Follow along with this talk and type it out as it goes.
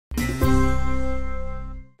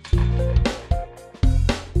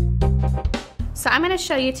So I'm going to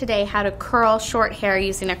show you today how to curl short hair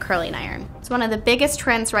using a curling iron. It's one of the biggest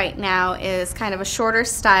trends right now is kind of a shorter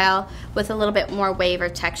style with a little bit more wave or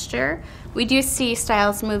texture. We do see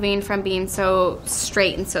styles moving from being so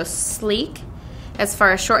straight and so sleek as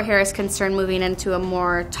far as short hair is concerned, moving into a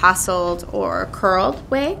more tousled or curled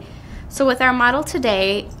way. So with our model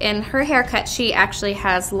today, in her haircut, she actually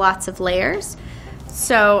has lots of layers.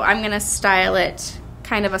 So I'm going to style it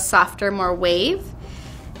kind of a softer, more wave.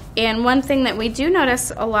 And one thing that we do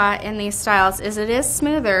notice a lot in these styles is it is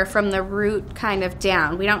smoother from the root kind of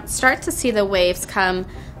down. We don't start to see the waves come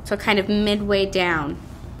to kind of midway down,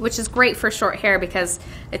 which is great for short hair because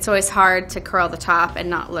it's always hard to curl the top and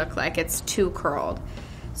not look like it's too curled.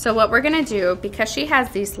 So what we're going to do, because she has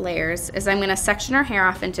these layers, is I'm going to section her hair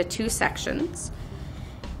off into 2 sections.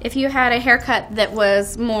 If you had a haircut that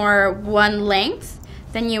was more one length,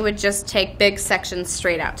 then you would just take big sections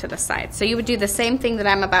straight out to the side. So you would do the same thing that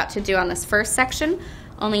I'm about to do on this first section,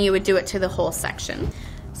 only you would do it to the whole section.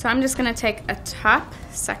 So I'm just going to take a top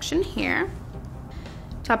section here.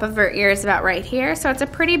 Top of her ear is about right here, so it's a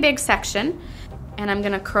pretty big section, and I'm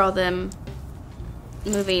going to curl them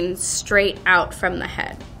moving straight out from the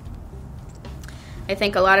head. I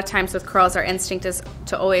think a lot of times with curls our instinct is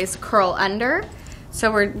to always curl under,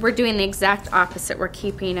 so we're doing the exact opposite. We're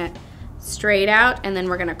keeping it straight out and then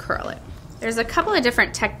we're going to curl it. There's a couple of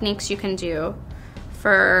different techniques you can do.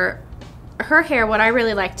 For her hair, what I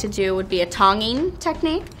really like to do would be a tonging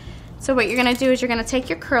technique. So what you're going to do is you're going to take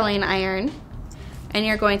your curling iron and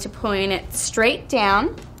you're going to point it straight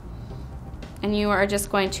down, and you are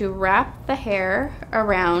just going to wrap the hair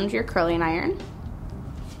around your curling iron,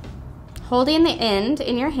 holding the end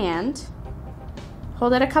in your hand.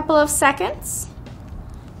 Hold it a couple of seconds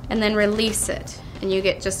and then release it, and you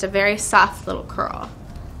get just a very soft little curl.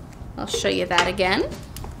 I'll show you that again.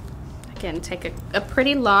 Again, take a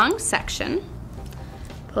pretty long section,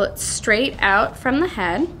 pull it straight out from the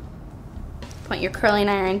head, point your curling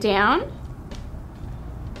iron down,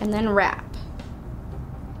 and then wrap.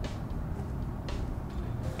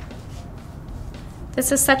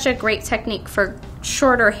 This is such a great technique for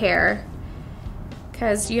shorter hair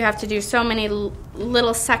because you have to do so many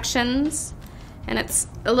little sections, and it's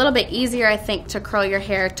a little bit easier, I think, to curl your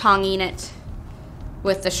hair tonging it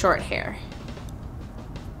with the short hair.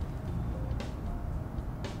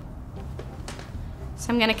 So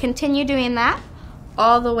I'm going to continue doing that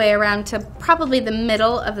all the way around to probably the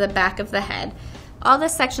middle of the back of the head. All the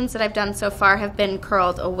sections that I've done so far have been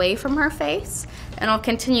curled away from her face, and I'll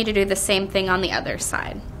continue to do the same thing on the other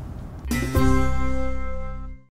side.